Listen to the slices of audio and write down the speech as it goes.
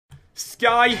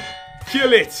Sky,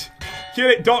 kill it. Kill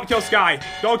it. Don't kill Sky.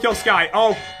 Don't kill Sky.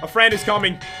 Oh, a friend is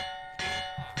coming.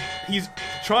 He's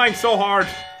trying so hard.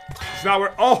 It's not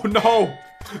where. Oh, no.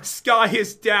 Sky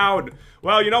is down.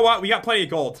 Well, you know what? We got plenty of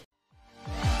gold.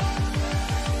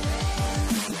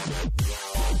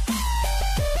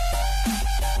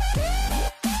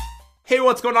 Hey,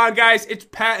 what's going on, guys? It's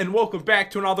Pat, and welcome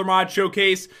back to another mod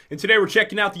showcase. And today we're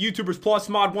checking out the YouTubers Plus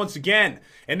mod once again.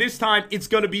 And this time, it's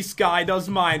gonna be Sky Does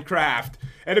Minecraft.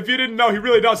 And if you didn't know, he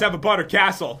really does have a butter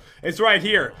castle. It's right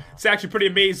here. It's actually pretty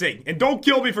amazing. And don't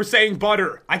kill me for saying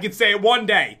butter. I can say it one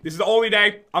day. This is the only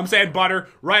day I'm saying butter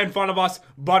right in front of us.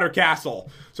 Butter castle.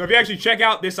 So if you actually check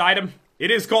out this item,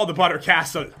 it is called the Butter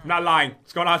Castle. I'm not lying.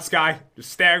 What's going on, Sky?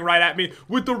 Just staring right at me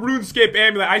with the RuneScape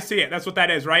amulet. I see it. That's what that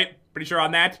is, right? Pretty sure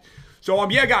on that. So,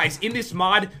 yeah, guys, in this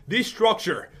mod, this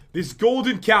structure, this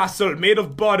golden castle made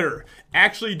of butter,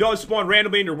 actually does spawn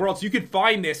randomly in your world. So you can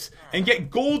find this and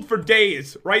get gold for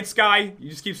days. Right, Sky?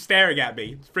 You just keep staring at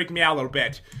me. It's freaking me out a little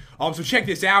bit. So check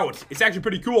this out. It's actually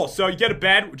pretty cool. So you get a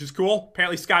bed, which is cool.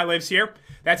 Apparently Sky lives here.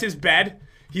 That's his bed.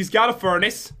 He's got a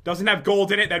furnace. Doesn't have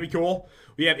gold in it. That'd be cool.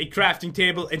 We have a crafting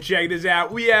table. And check this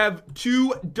out. We have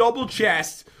 2 double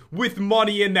chests with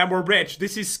money in them. We're rich.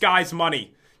 This is Sky's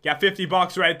money. Got 50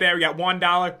 bucks right there. We got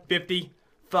 $1, 50,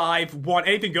 5, 1.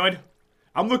 Anything good?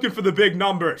 I'm looking for the big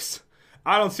numbers.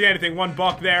 I don't see anything.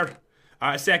 $1 there.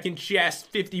 Second chest,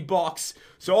 50 bucks.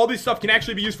 So all this stuff can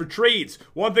actually be used for trades.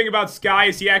 One thing about Sky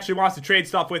is he actually wants to trade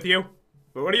stuff with you.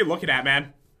 But what are you looking at,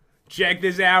 man? Check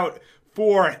this out.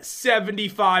 For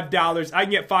 $75, I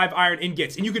can get 5 iron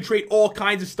ingots. And you can trade all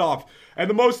kinds of stuff. And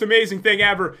the most amazing thing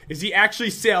ever is he actually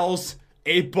sells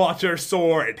a butter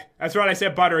sword. That's right, I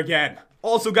said butter again.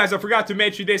 Also, guys, I forgot to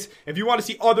mention this. If you want to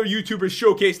see other YouTubers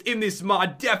showcased in this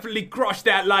mod, definitely crush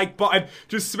that like button.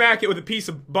 Just smack it with a piece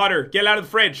of butter. Get it out of the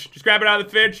fridge. Just grab it out of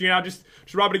the fridge, you know, just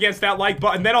rub it against that like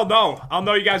button. Then I'll know. I'll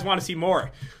know you guys want to see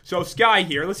more. So, Sky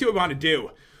here. Let's see what we want to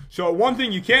do. So, one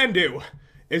thing you can do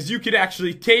is you could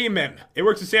actually tame him. It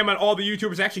works the same on all the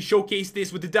YouTubers. I actually showcased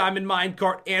this with the Diamond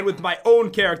Minecart and with my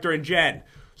own character in Gen.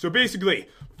 So, basically,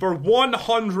 for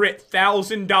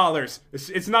 $100,000,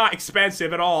 it's not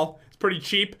expensive at all. Pretty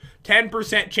cheap.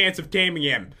 10% chance of taming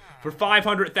him. For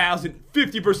 500,000,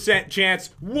 50% chance,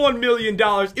 $1 million.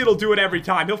 It'll do it every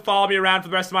time. He'll follow me around for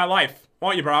the rest of my life.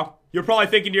 Won't you, bro? You're probably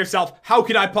thinking to yourself, how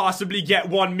could I possibly get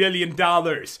 $1 million?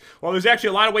 Well, there's actually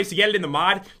a lot of ways to get it in the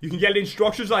mod. You can get it in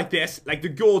structures like this, like the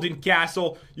Golden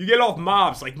Castle. You get it off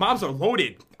mobs. Like, mobs are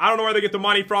loaded. I don't know where they get the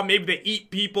money from. Maybe they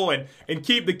eat people and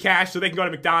keep the cash so they can go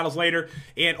to McDonald's later.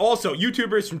 And also,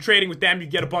 YouTubers, from trading with them, you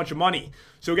get a bunch of money.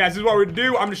 So, guys, this is what we're going to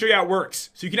do. I'm going to show you how it works.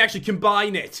 So you can actually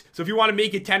combine it. So if you want to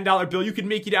make a $10 bill, you can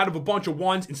make it out of a bunch of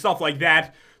ones and stuff like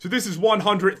that. So this is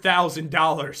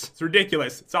 $100,000. It's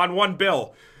ridiculous. It's on one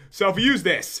bill. So if we use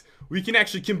this, we can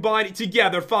actually combine it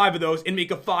together, 5 of those, and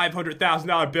make a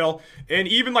 $500,000 bill. And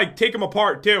even, like, take them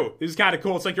apart, too. This is kind of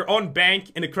cool. It's like your own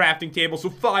bank and a crafting table. So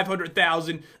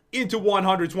 500,000 into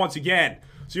 100s once again.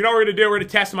 So you know what we're going to do? We're going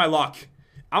to test my luck.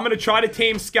 I'm going to try to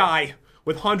tame Sky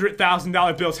with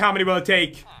 $100,000 bills. How many will it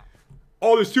take?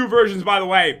 Oh, there's 2 versions, by the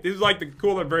way. This is like the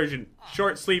cooler version.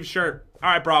 Short sleeve shirt. All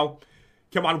right, bro.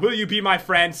 Come on. Will you be my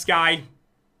friend, Sky?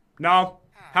 No?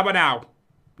 How about now?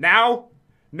 Now?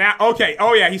 Now, okay,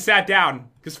 oh yeah, he sat down.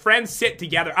 Because friends sit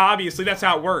together, obviously, that's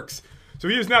how it works. So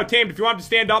he is now tamed. If you want him to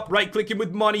stand up, right-click him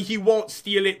with money, he won't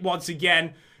steal it once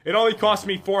again. It only cost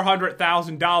me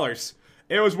 $400,000.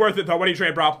 It was worth it, though. What do you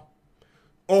trade, bro?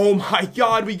 Oh my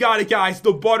god, we got it, guys.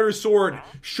 The butter sword,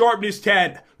 sharpness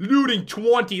 10, looting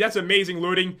 20. That's amazing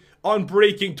looting.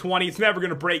 Unbreaking 20, it's never going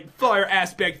to break. Fire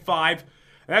aspect 5. And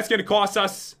that's going to cost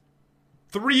us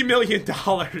 $3 million.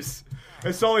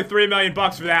 It's only $3 million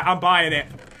bucks for that. I'm buying it.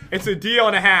 It's a deal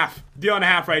and a half. Deal and a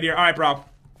half right here. All right, bro.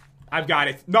 I've got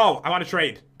it. No, I want to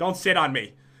trade. Don't sit on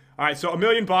me. All right, so $1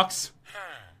 million bucks.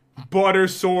 Butter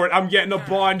sword. I'm getting a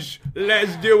bunch.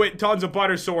 Let's do it. Tons of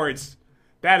butter swords.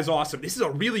 That is awesome. This is a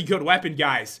really good weapon,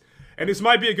 guys. And this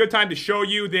might be a good time to show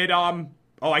you that,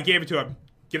 oh, I gave it to him.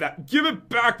 Give it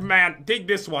back, man. Take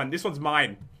this one. This one's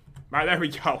mine. All right, there we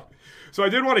go. So I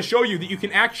did want to show you that you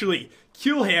can actually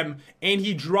kill him and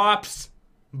he drops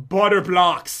butter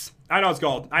blocks. I know it's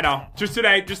gold. I know. Just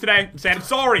today. I'm saying I'm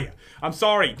sorry. I'm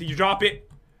sorry. Did you drop it?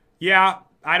 Yeah.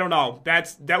 I don't know.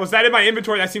 Was that in my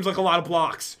inventory? That seems like a lot of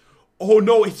blocks. Oh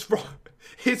no, it's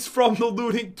from the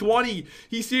looting 20.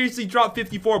 He seriously dropped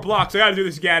 54 blocks. I gotta do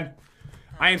this again.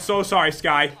 I am so sorry,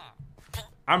 Sky.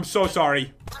 I'm so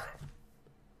sorry.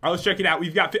 Alright, let's check it out.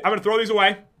 I'm gonna throw these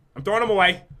away. I'm throwing them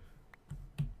away.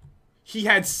 He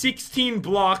had 16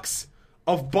 blocks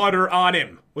of butter on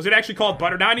him. Was it actually called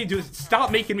butter? Now I need to do this.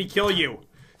 Stop making me kill you.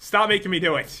 Stop making me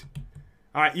do it.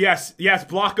 Alright, yes,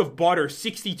 block of butter.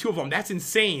 62 of them. That's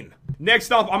insane.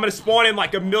 Next up, I'm gonna spawn in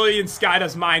like a million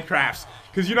Skydust Minecrafts.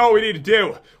 Because you know what we need to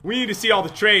do? We need to see all the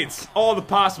trades. All the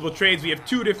possible trades. We have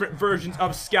 2 different versions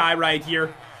of Sky right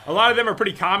here. A lot of them are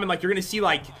pretty common. Like, you're gonna see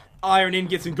like iron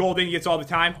ingots and gold ingots all the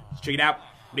time. Let's check it out.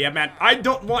 Yeah, man. I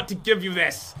don't want to give you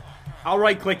this. I'll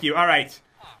right-click you. Alright.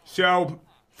 So,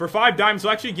 for 5 diamonds,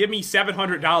 they'll actually give me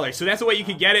 $700. So that's the way you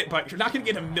can get it, but you're not gonna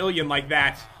get a million like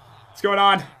that. What's going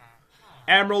on?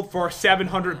 Emerald for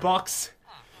 700 bucks.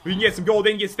 We can get some gold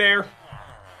ingots there.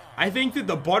 I think that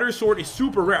the butter sword is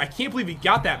super rare. I can't believe we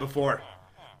got that before.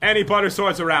 Any butter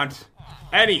swords around?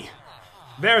 Any?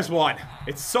 There's one.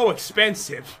 It's so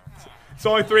expensive. It's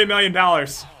only $3 million.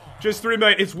 Just $3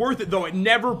 million. It's worth it though. It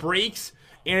never breaks,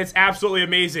 and it's absolutely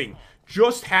amazing.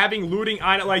 Just having looting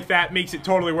on it like that makes it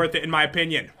totally worth it, in my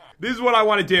opinion. This is what I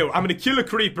want to do. I'm gonna kill a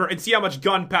creeper and see how much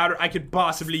gunpowder I could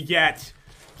possibly get.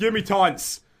 Give me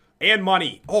tons. And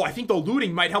money. Oh, I think the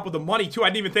looting might help with the money too. I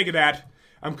didn't even think of that.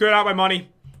 I'm clearing out my money.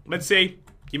 Let's see.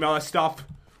 Give me all that stuff.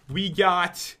 We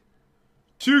got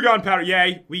 2 gunpowder.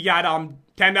 Yay. We got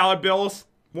 $10 bills,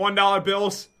 $1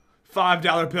 bills,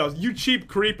 $5 bills. You cheap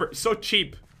creeper. So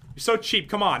cheap. You're so cheap.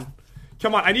 Come on.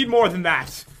 Come on. I need more than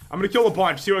that. I'm gonna kill a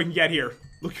bunch. See what I can get here.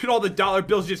 Look at all the dollar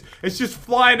bills. It's just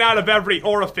flying out of every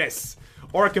orifice.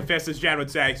 Orifice, as Jan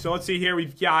would say. So let's see here.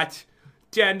 We've got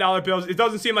 $10 bills. It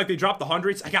doesn't seem like they dropped the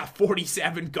hundreds. I got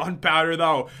 47 gunpowder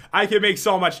though. I can make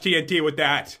so much TNT with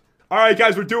that. Alright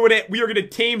guys, we're doing it. We are gonna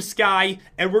tame Sky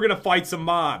and we're gonna fight some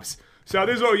mobs. So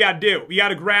this is what we gotta do. We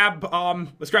gotta grab,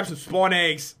 let's grab some spawn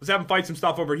eggs. Let's have them fight some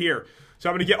stuff over here. So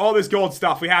I'm gonna get all this gold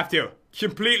stuff. We have to.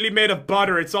 Completely made of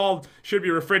butter. It's all, should be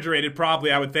refrigerated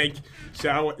probably, I would think.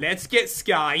 So let's get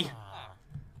Sky.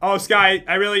 Oh, Sky,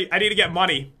 I need to get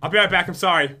money. I'll be right back, I'm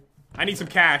sorry. I need some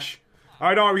cash.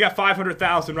 Alright, don't worry, we got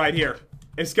 500,000 right here.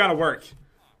 It's gonna work.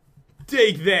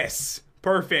 Take this.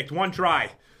 Perfect, 1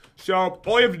 try. So,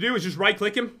 all you have to do is just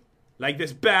right-click him. Like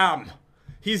this, bam.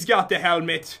 He's got the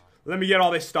helmet. Let me get all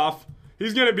this stuff.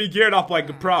 He's gonna be geared up like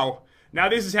a pro. Now,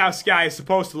 this is how Sky is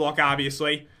supposed to look,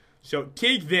 obviously. So,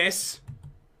 take this.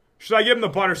 Should I give him the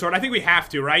butter sword? I think we have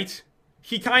to, right?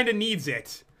 He kinda needs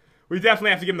it. We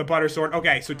definitely have to give him the butter sword.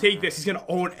 Okay, so take this. He's gonna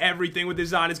own everything with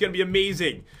this on. It's gonna be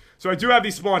amazing. So, I do have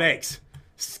these spawn eggs.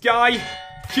 Sky,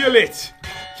 kill it.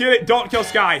 Kill it. Don't kill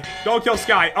Sky. Don't kill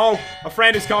Sky. Oh, a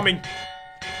friend is coming.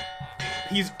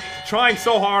 He's trying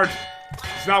so hard.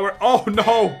 It's not where. Oh,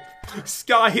 no.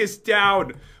 Sky is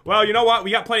down. Well, you know what?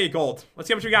 We got plenty of gold. Let's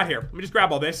see how much we got here. Let me just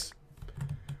grab all this.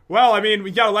 Well, I mean,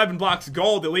 we got 11 blocks of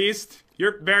gold at least.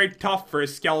 You're very tough for a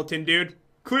skeleton, dude.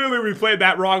 Clearly, we played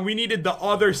that wrong. We needed the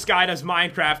other Skydust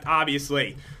Minecraft,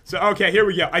 obviously. So, okay, here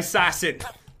we go. Assassin.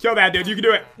 Kill that, dude. You can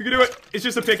do it. You can do it. It's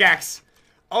just a pickaxe.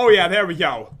 Oh, yeah, there we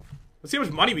go. Let's see how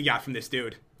much money we got from this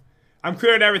dude. I'm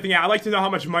clearing everything out. I'd like to know how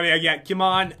much money I get. Come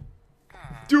on.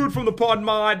 Dude from the Pod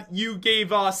Mod, you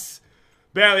gave us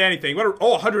barely anything. What a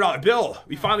 $100 bill.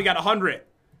 We finally got 100. Do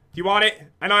you want it?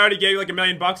 I know I already gave you like $1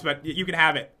 million bucks, but you can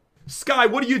have it. Sky,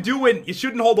 what are you doing? You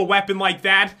shouldn't hold a weapon like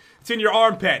that. It's in your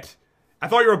armpit. I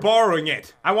thought you were borrowing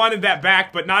it. I wanted that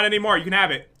back, but not anymore. You can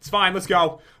have it. It's fine. Let's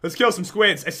go. Let's kill some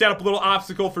squids. I set up a little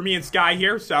obstacle for me and Sky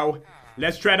here, so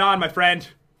let's tread on, my friend.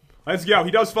 Let's go.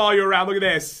 He does follow you around. Look at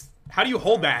this. How do you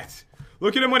hold that?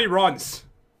 Look at him when he runs.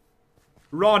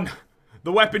 Run.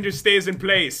 The weapon just stays in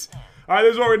place. Alright,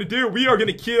 this is what we're gonna do. We are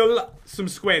gonna kill some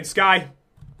squids. Sky,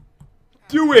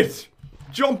 do it.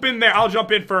 Jump in there. I'll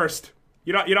jump in first.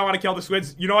 You don't want to kill the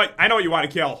squids? You know what? I know what you want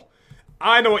to kill.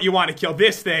 I know what you want to kill.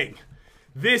 This thing.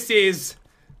 This is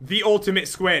the ultimate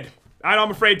squid. I know,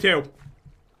 I'm afraid to.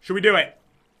 Should we do it?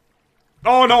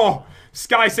 Oh no.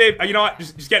 Sky save. You know what?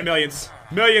 Just get millions.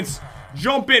 Millions.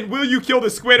 Jump in. Will you kill the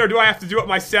squid or do I have to do it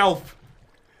myself?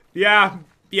 Yeah,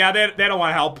 they don't want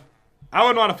to help. I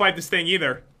wouldn't want to fight this thing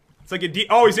either. It's like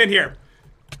oh, he's in here.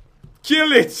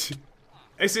 Kill it.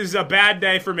 This is a bad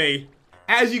day for me.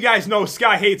 As you guys know,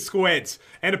 Sky hates squids.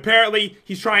 And apparently,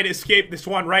 he's trying to escape this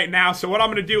one right now. So what I'm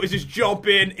going to do is just jump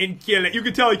in and kill it. You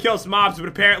can tell he kills mobs, but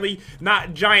apparently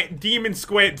not giant demon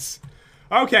squids.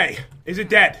 Okay. Is it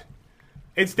dead?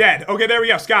 It's dead. Okay, there we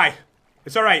go. Sky.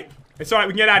 It's alright. It's alright.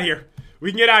 We can get out of here.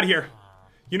 We can get out of here.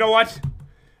 You know what?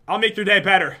 I'll make your day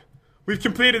better. We've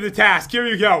completed the task. Here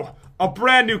you go. A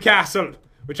brand new castle.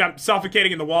 Which I'm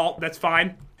suffocating in the wall. That's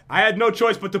fine. I had no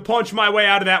choice but to punch my way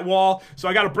out of that wall. So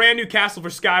I got a brand new castle for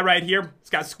Sky right here. It's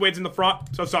got squids in the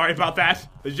front. So sorry about that.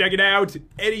 Let's check it out.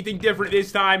 Anything different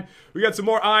this time. We got some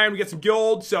more iron. We got some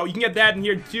gold. So you can get that in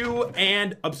here too.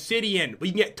 And obsidian. We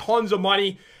can get tons of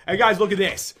money. And guys, look at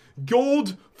this.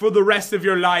 Gold for the rest of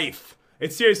your life.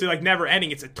 It's seriously like never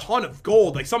ending. It's a ton of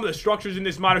gold. Like some of the structures in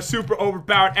this mod are super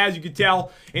overpowered, as you can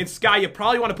tell. And Sky, you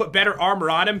probably want to put better armor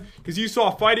on him, because you saw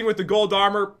fighting with the gold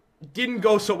armor didn't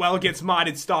go so well against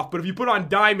modded stuff. But if you put on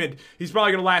diamond, he's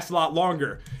probably going to last a lot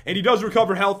longer. And he does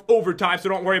recover health over time, so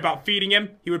don't worry about feeding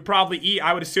him. He would probably eat,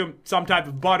 I would assume, some type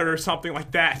of butter or something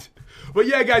like that. But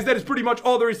yeah, guys, that is pretty much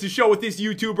all there is to show with this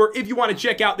YouTuber. If you want to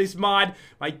check out this mod,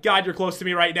 my God, you're close to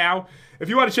me right now. If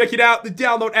you want to check it out, the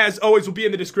download, as always, will be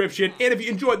in the description. And if you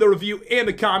enjoyed the review and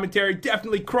the commentary,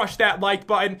 definitely crush that like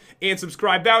button and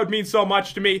subscribe. That would mean so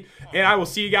much to me. And I will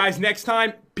see you guys next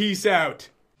time. Peace out.